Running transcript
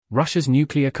Russia's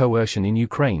Nuclear Coercion in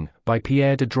Ukraine, by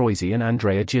Pierre de Droisy and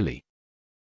Andrea Gilli.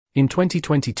 In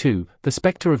 2022, the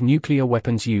spectre of nuclear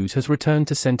weapons use has returned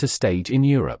to center stage in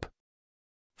Europe.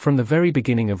 From the very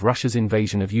beginning of Russia's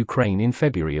invasion of Ukraine in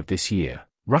February of this year,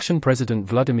 Russian President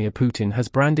Vladimir Putin has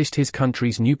brandished his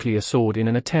country's nuclear sword in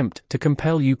an attempt to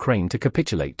compel Ukraine to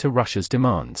capitulate to Russia's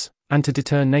demands, and to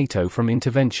deter NATO from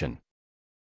intervention.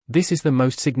 This is the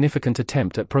most significant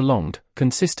attempt at prolonged,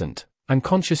 consistent, and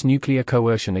conscious nuclear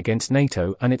coercion against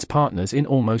NATO and its partners in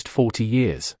almost 40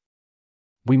 years.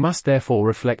 We must therefore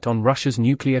reflect on Russia's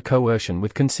nuclear coercion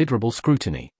with considerable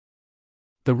scrutiny.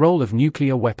 The role of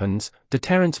nuclear weapons,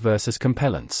 deterrence versus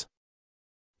compellence.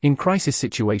 In crisis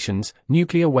situations,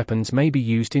 nuclear weapons may be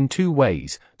used in two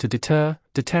ways: to deter,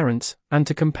 deterrence, and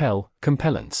to compel,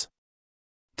 compellence.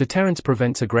 Deterrence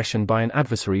prevents aggression by an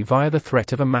adversary via the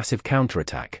threat of a massive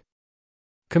counterattack.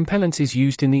 Compellence is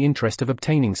used in the interest of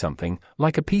obtaining something,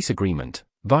 like a peace agreement,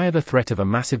 via the threat of a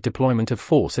massive deployment of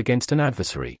force against an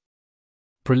adversary.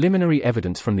 Preliminary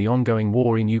evidence from the ongoing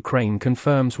war in Ukraine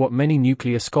confirms what many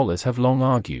nuclear scholars have long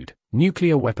argued: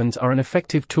 nuclear weapons are an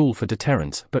effective tool for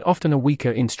deterrence but often a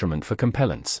weaker instrument for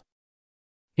compellence.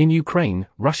 In Ukraine,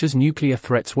 Russia's nuclear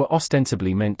threats were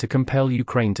ostensibly meant to compel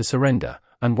Ukraine to surrender,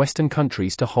 and Western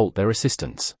countries to halt their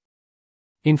assistance.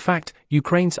 In fact,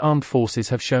 Ukraine's armed forces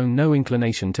have shown no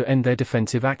inclination to end their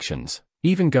defensive actions,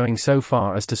 even going so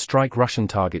far as to strike Russian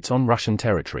targets on Russian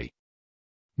territory.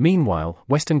 Meanwhile,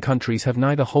 Western countries have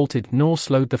neither halted nor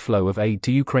slowed the flow of aid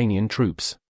to Ukrainian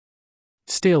troops.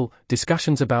 Still,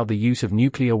 discussions about the use of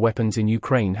nuclear weapons in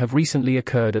Ukraine have recently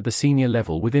occurred at the senior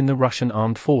level within the Russian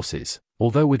armed forces,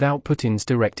 although without Putin's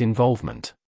direct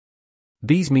involvement.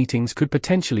 These meetings could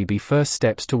potentially be first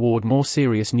steps toward more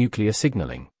serious nuclear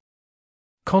signaling.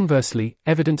 Conversely,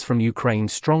 evidence from Ukraine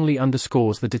strongly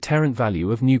underscores the deterrent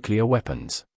value of nuclear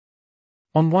weapons.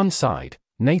 On one side,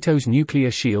 NATO's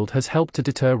nuclear shield has helped to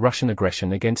deter Russian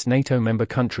aggression against NATO member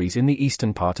countries in the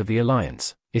eastern part of the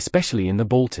alliance, especially in the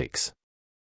Baltics.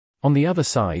 On the other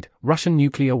side, Russian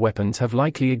nuclear weapons have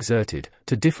likely exerted,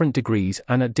 to different degrees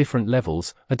and at different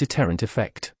levels, a deterrent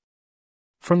effect.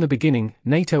 From the beginning,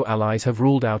 NATO allies have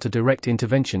ruled out a direct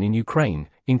intervention in Ukraine,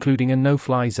 including a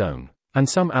no-fly zone, and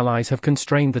some allies have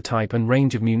constrained the type and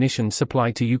range of munitions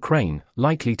supplied to Ukraine,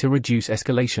 likely to reduce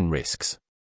escalation risks.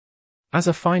 As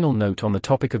a final note on the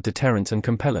topic of deterrence and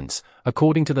compellence,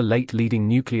 according to the late leading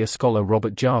nuclear scholar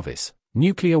Robert Jarvis,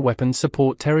 nuclear weapons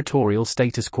support territorial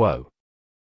status quo.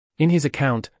 In his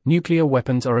account, nuclear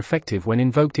weapons are effective when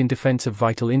invoked in defense of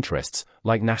vital interests,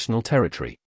 like national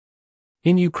territory.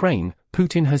 In Ukraine,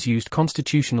 Putin has used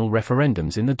constitutional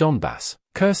referendums in the Donbass,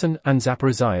 Kherson, and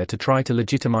Zaporizhia to try to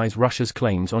legitimize Russia's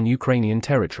claims on Ukrainian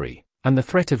territory, and the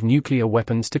threat of nuclear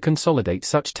weapons to consolidate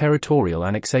such territorial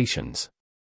annexations.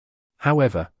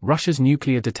 However, Russia's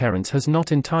nuclear deterrence has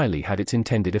not entirely had its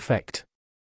intended effect.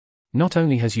 Not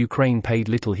only has Ukraine paid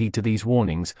little heed to these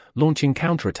warnings, launching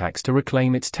counterattacks to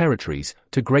reclaim its territories,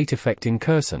 to great effect in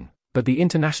Kherson, but the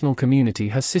international community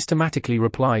has systematically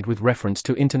replied with reference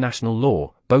to international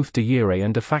law, both de jure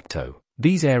and de facto.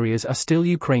 These areas are still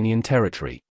Ukrainian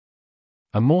territory.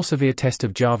 A more severe test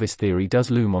of Jarvis' theory does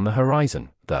loom on the horizon,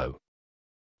 though.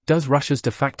 Does Russia's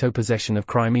de facto possession of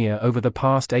Crimea over the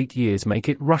past 8 years make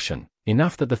it Russian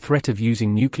enough that the threat of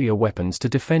using nuclear weapons to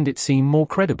defend it seem more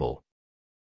credible?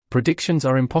 Predictions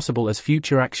are impossible as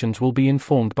future actions will be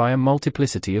informed by a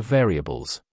multiplicity of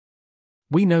variables.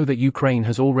 We know that Ukraine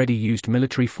has already used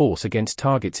military force against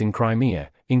targets in Crimea,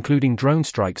 including drone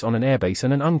strikes on an airbase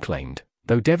and an unclaimed,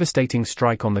 though devastating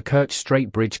strike on the Kerch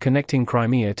Strait bridge connecting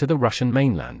Crimea to the Russian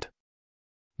mainland.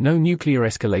 No nuclear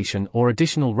escalation or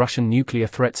additional Russian nuclear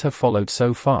threats have followed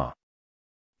so far.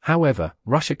 However,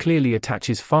 Russia clearly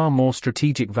attaches far more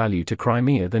strategic value to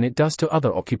Crimea than it does to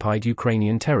other occupied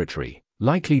Ukrainian territory,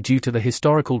 likely due to the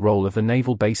historical role of the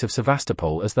naval base of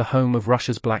Sevastopol as the home of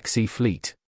Russia's Black Sea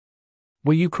Fleet.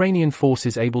 Were Ukrainian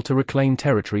forces able to reclaim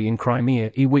territory in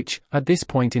Crimea, which, at this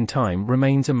point in time,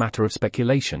 remains a matter of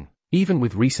speculation? Even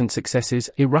with recent successes,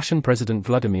 Russian President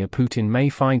Vladimir Putin may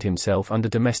find himself under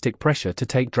domestic pressure to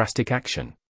take drastic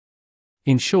action.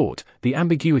 In short, the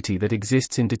ambiguity that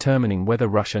exists in determining whether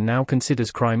Russia now considers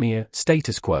Crimea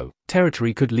status quo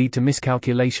territory could lead to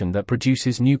miscalculation that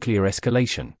produces nuclear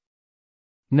escalation.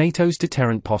 NATO's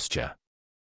deterrent posture.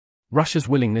 Russia's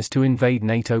willingness to invade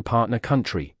NATO partner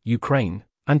country, Ukraine,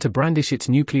 and to brandish its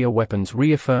nuclear weapons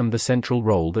reaffirm the central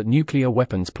role that nuclear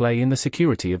weapons play in the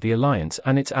security of the alliance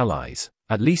and its allies,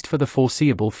 at least for the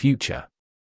foreseeable future.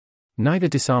 Neither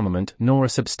disarmament nor a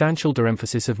substantial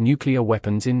de-emphasis of nuclear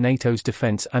weapons in NATO's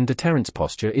defense and deterrence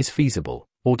posture is feasible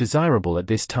or desirable at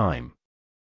this time.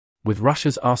 with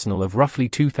Russia's arsenal of roughly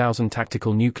 2,000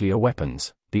 tactical nuclear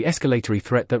weapons, the escalatory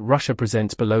threat that Russia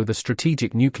presents below the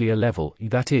strategic nuclear level,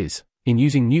 that is, in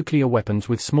using nuclear weapons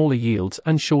with smaller yields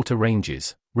and shorter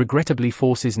ranges, regrettably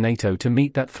forces NATO to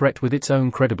meet that threat with its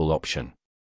own credible option.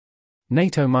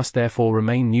 NATO must therefore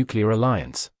remain nuclear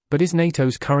alliance, but is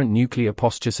NATO's current nuclear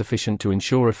posture sufficient to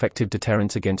ensure effective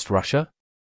deterrence against Russia?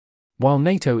 While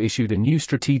NATO issued a new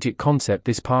strategic concept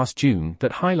this past June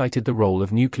that highlighted the role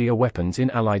of nuclear weapons in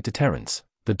Allied deterrence,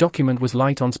 the document was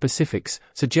light on specifics,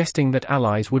 suggesting that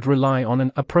allies would rely on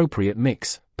an appropriate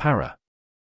mix, para.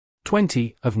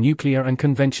 20, of nuclear and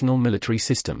conventional military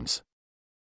systems.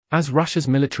 As Russia's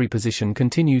military position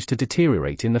continues to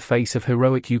deteriorate in the face of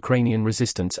heroic Ukrainian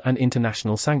resistance and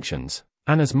international sanctions,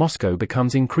 and as Moscow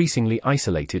becomes increasingly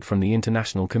isolated from the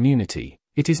international community,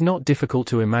 it is not difficult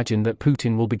to imagine that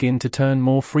Putin will begin to turn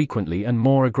more frequently and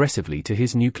more aggressively to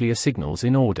his nuclear signals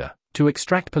in order to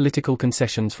extract political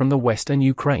concessions from the West and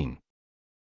Ukraine.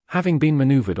 Having been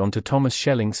maneuvered onto Thomas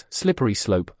Schelling's slippery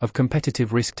slope of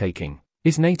competitive risk-taking,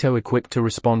 is NATO equipped to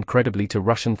respond credibly to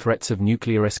Russian threats of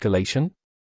nuclear escalation?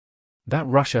 That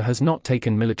Russia has not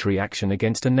taken military action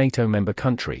against a NATO member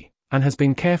country, and has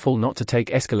been careful not to take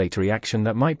escalatory action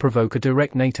that might provoke a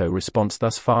direct NATO response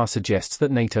thus far suggests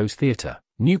that NATO's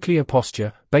nuclear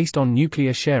posture, based on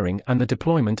nuclear sharing and the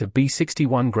deployment of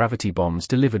B-61 gravity bombs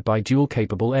delivered by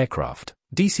dual-capable aircraft,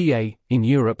 DCA, in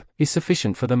Europe, is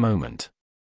sufficient for the moment.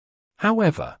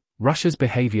 However, Russia's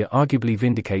behavior arguably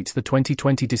vindicates the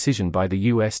 2020 decision by the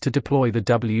US to deploy the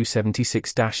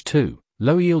W-76-2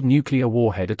 low-yield nuclear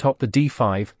warhead atop the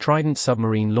D-5 Trident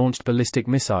submarine-launched ballistic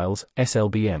missiles,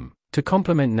 SLBM, to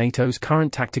complement NATO's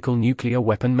current tactical nuclear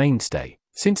weapon mainstay,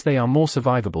 since they are more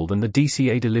survivable than the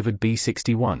DCA-delivered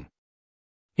B-61.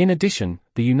 In addition,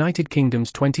 the United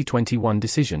Kingdom's 2021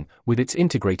 decision, with its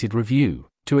integrated review,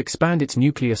 to expand its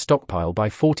nuclear stockpile by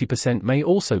 40% may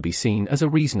also be seen as a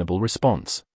reasonable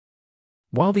response.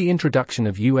 While the introduction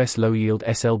of US low-yield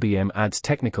SLBM adds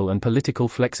technical and political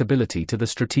flexibility to the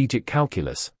strategic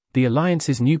calculus, the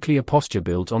alliance's nuclear posture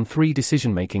builds on three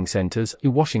decision-making centers: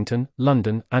 Washington,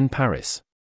 London, and Paris.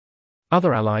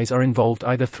 Other allies are involved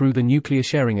either through the nuclear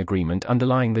sharing agreement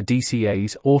underlying the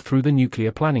DCAs or through the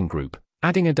nuclear planning group,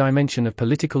 adding a dimension of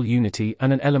political unity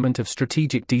and an element of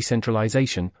strategic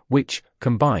decentralization, which,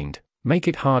 combined, make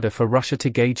it harder for Russia to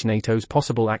gauge NATO's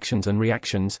possible actions and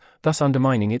reactions, thus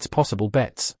undermining its possible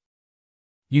bets.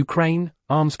 Ukraine,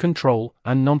 arms control,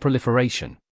 and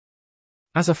non-proliferation.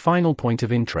 As a final point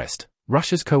of interest,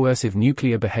 Russia's coercive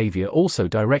nuclear behavior also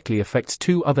directly affects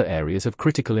two other areas of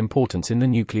critical importance in the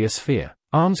nuclear sphere: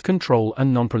 arms control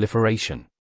and non-proliferation.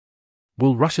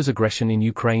 Will Russia's aggression in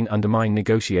Ukraine undermine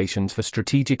negotiations for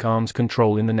strategic arms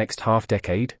control in the next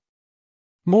half-decade?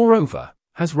 Moreover,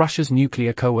 has Russia's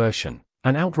nuclear coercion,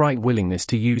 an outright willingness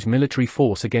to use military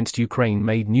force against Ukraine,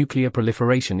 made nuclear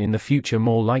proliferation in the future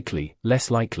more likely,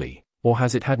 less likely, or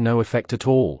has it had no effect at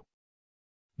all?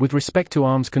 With respect to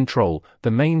arms control, the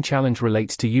main challenge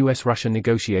relates to US-Russia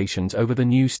negotiations over the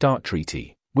New START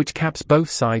treaty, which caps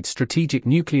both sides' strategic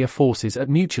nuclear forces at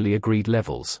mutually agreed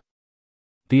levels.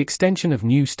 The extension of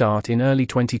New START in early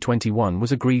 2021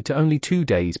 was agreed to only 2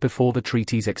 days before the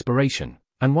treaty's expiration,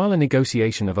 and while a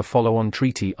negotiation of a follow-on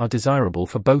treaty are desirable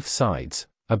for both sides,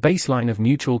 a baseline of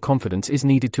mutual confidence is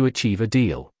needed to achieve a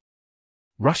deal.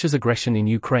 Russia's aggression in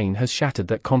Ukraine has shattered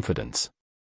that confidence.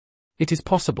 It is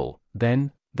possible,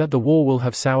 then, that the war will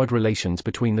have soured relations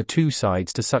between the two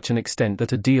sides to such an extent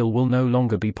that a deal will no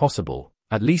longer be possible,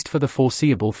 at least for the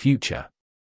foreseeable future.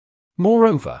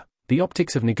 Moreover, the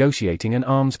optics of negotiating an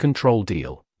arms control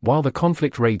deal, while the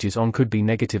conflict rages on, could be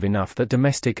negative enough that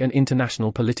domestic and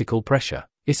international political pressure,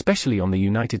 especially on the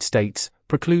United States,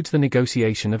 precludes the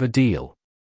negotiation of a deal.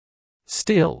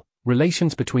 Still,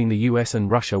 relations between the US and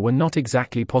Russia were not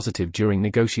exactly positive during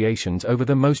negotiations over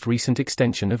the most recent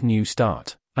extension of New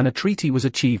START, and a treaty was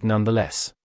achieved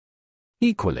nonetheless.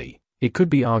 Equally, it could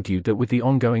be argued that with the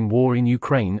ongoing war in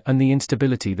Ukraine and the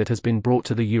instability that has been brought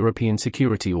to the European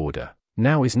security order,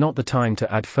 now is not the time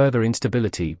to add further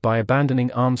instability by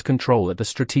abandoning arms control at the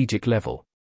strategic level.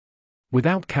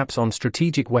 Without caps on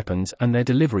strategic weapons and their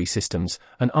delivery systems,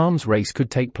 an arms race could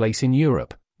take place in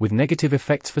Europe, with negative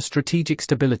effects for strategic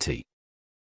stability.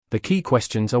 The key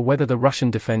questions are whether the Russian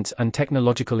defense and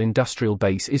technological industrial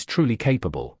base is truly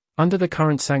capable, under the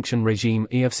current sanction regime,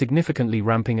 of significantly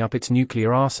ramping up its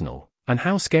nuclear arsenal, and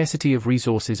how scarcity of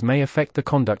resources may affect the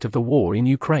conduct of the war in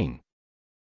Ukraine.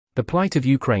 The plight of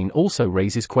Ukraine also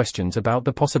raises questions about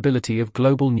the possibility of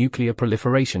global nuclear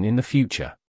proliferation in the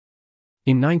future.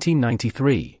 In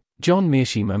 1993, John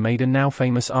Mearsheimer made a now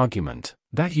famous argument,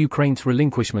 That Ukraine's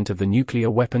relinquishment of the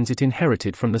nuclear weapons it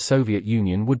inherited from the Soviet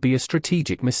Union would be a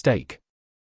strategic mistake.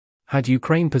 Had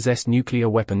Ukraine possessed nuclear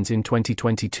weapons in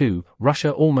 2022,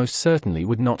 Russia almost certainly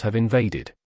would not have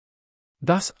invaded.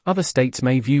 Thus, other states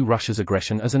may view Russia's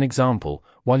aggression as an example.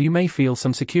 While you may feel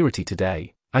some security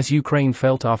today, as Ukraine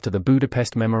felt after the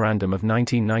Budapest Memorandum of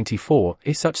 1994,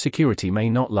 such security may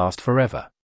not last forever.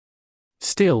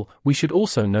 Still, we should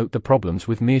also note the problems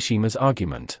with Mirshima's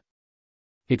argument.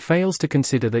 It fails to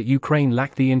consider that Ukraine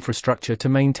lacked the infrastructure to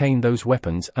maintain those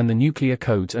weapons and the nuclear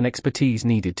codes and expertise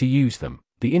needed to use them.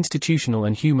 The institutional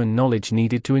and human knowledge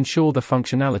needed to ensure the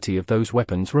functionality of those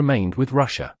weapons remained with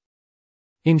Russia.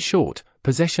 In short,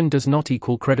 possession does not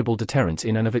equal credible deterrence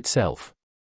in and of itself.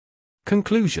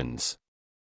 Conclusions.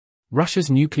 Russia's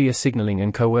nuclear signaling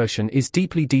and coercion is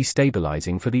deeply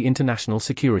destabilizing for the international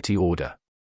security order.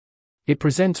 It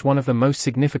presents one of the most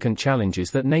significant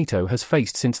challenges that NATO has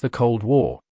faced since the Cold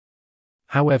War.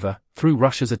 However, through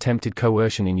Russia's attempted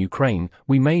coercion in Ukraine,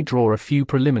 we may draw a few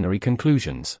preliminary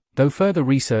conclusions, though further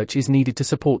research is needed to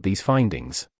support these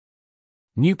findings.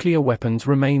 Nuclear weapons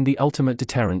remain the ultimate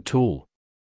deterrent tool.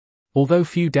 Although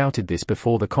few doubted this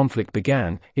before the conflict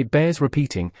began, it bears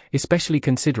repeating, especially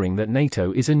considering that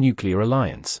NATO is a nuclear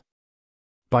alliance.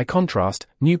 By contrast,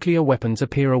 nuclear weapons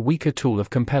appear a weaker tool of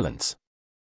compellence.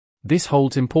 This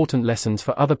holds important lessons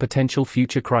for other potential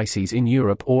future crises in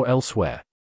Europe or elsewhere.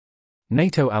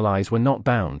 NATO allies were not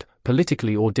bound,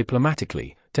 politically or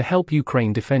diplomatically, to help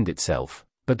Ukraine defend itself,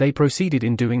 but they proceeded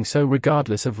in doing so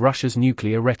regardless of Russia's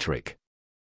nuclear rhetoric.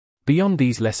 Beyond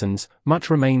these lessons, much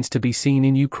remains to be seen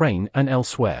in Ukraine and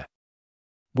elsewhere.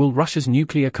 Will Russia's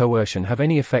nuclear coercion have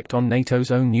any effect on NATO's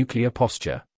own nuclear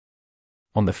posture?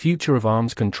 On the future of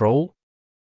arms control?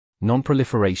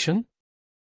 Non-proliferation?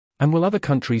 And will other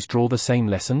countries draw the same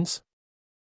lessons?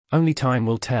 Only time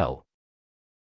will tell.